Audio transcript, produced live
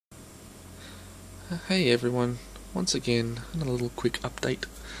Hey everyone, once again another little quick update.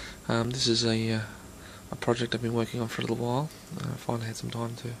 This is a project I've been working on for a little while. I finally had some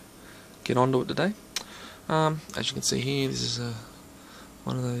time to get onto it today. As you can see here, this is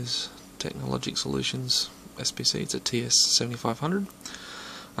one of those Technologic Solutions SBC. It's a TS7500.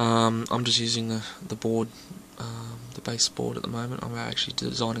 I'm just using the board, the base board at the moment. I'm actually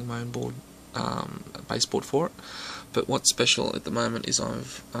designing my own board, base board for it. But what's special at the moment is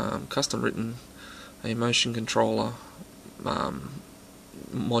I've custom written a motion controller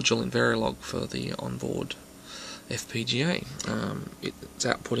module in Verilog for the onboard FPGA. It's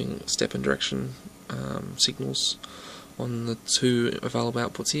outputting step and direction signals on the two available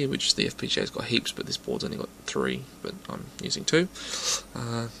outputs here, which the FPGA's got heaps, but this board's only got 3, but I'm using 2.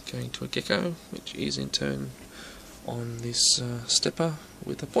 Going to a gecko, which is in turn on this stepper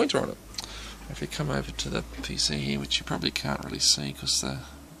with a pointer on it. If you come over to the PC here, which you probably can't really see because the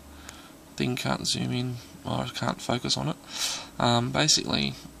thing can't zoom in or I can't focus on it.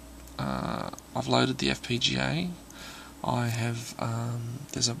 Basically, I've loaded the FPGA. I have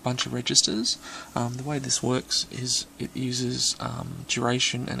there's a bunch of registers. The way this works is it uses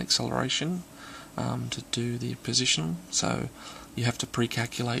duration and acceleration to do the position. So you have to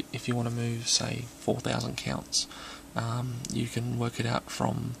pre-calculate if you want to move, say, 4,000 counts. You can work it out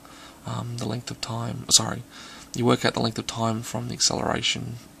from the length of time. You work out the length of time from the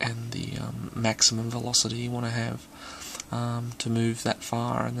acceleration and the maximum velocity you want to have to move that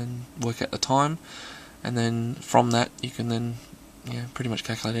far, and then work out the time, and then from that you can then pretty much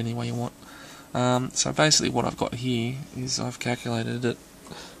calculate any way you want. So basically what I've got here is I've calculated it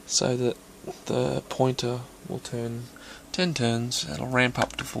so that the pointer will turn 10 turns, it'll ramp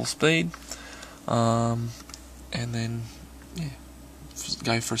up to full speed, and then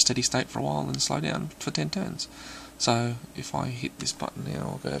go for a steady state for a while and slow down for 10 turns. So if I hit this button now,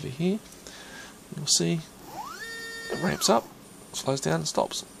 I'll go over here, you'll see it ramps up, slows down and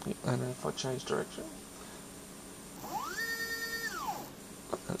stops. And if I change direction,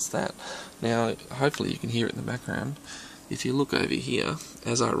 that's that. Now hopefully you can hear it in the background. If you look over here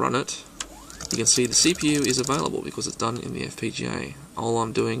as I run it, you can see the CPU is available because it's done in the FPGA. All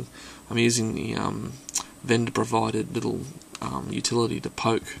I'm doing, I'm using the vendor provided little utility to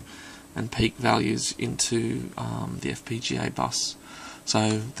poke and peak values into the FPGA bus.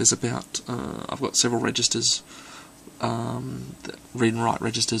 So there's about I've got several registers, read and write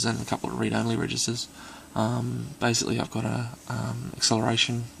registers, and a couple of read-only registers. Basically, I've got a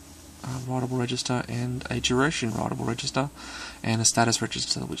acceleration writable register and a duration writable register, and a status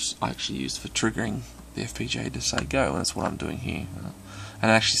register which I actually used for triggering the FPGA to say go, and that's what I'm doing here. And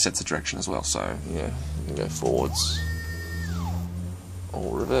it actually sets the direction as well, so you can go forwards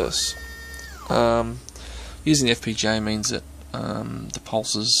or reverse. Using the FPGA means that the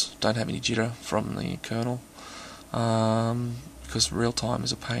pulses don't have any jitter from the kernel, because real time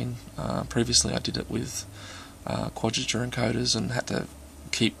is a pain. Previously I did it with quadrature encoders and had to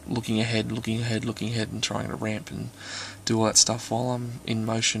keep looking ahead and trying to ramp and do all that stuff while I'm in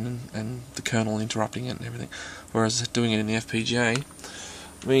motion, and the kernel interrupting it and everything. Whereas doing it in the FPGA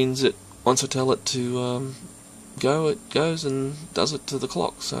means that once I tell it to go, it goes and does it to the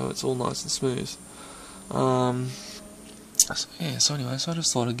clock, so it's all nice and smooth. So anyway, so I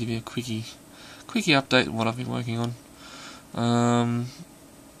just thought I'd give you a quickie update on what I've been working on.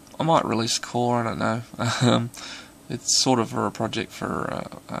 I might release Core, I don't know. It's sort of a project for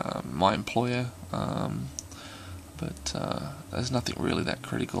my employer, but there's nothing really that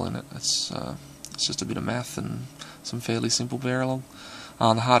critical in it. It's just a bit of math and some fairly simple Verilog.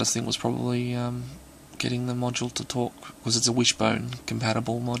 The hardest thing was probably getting the module to talk, because it's a Wishbone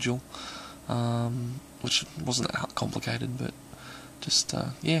compatible module, which wasn't that complicated, but just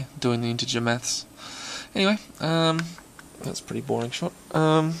doing the integer maths. Anyway, that's a pretty boring shot.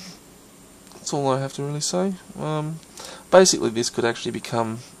 That's all I have to really say. Basically this could actually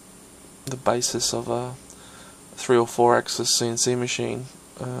become the basis of a 3 or 4 axis CNC machine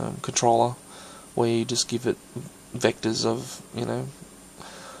controller, where you just give it vectors of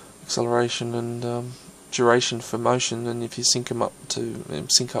acceleration and duration for motion, and if you sync them up to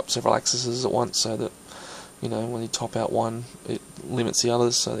sync up several axes at once, so that when you top out one, it limits the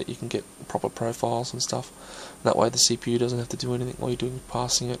others, so that you can get proper profiles and stuff. That way the CPU doesn't have to do anything while you're doing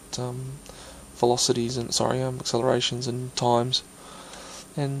passing it velocities and accelerations and times,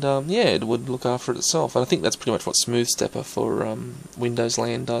 and it would look after it itself. And I think that's pretty much what Smooth Stepper for Windows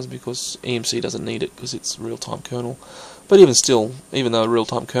LAN does, because EMC doesn't need it because it's real-time kernel. But even still, even though a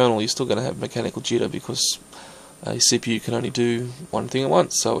real-time kernel, you're still going to have mechanical jitter, because a CPU can only do one thing at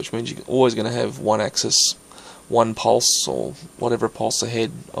once, so which means you're always going to have one axis one pulse or whatever pulse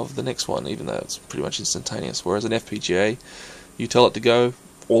ahead of the next one, even though it's pretty much instantaneous. Whereas an FPGA, you tell it to go,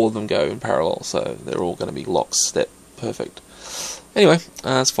 all of them go in parallel, so they're all going to be lockstep perfect. Anyway,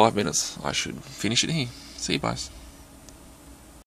 it's 5 minutes. I should finish it here. See you guys.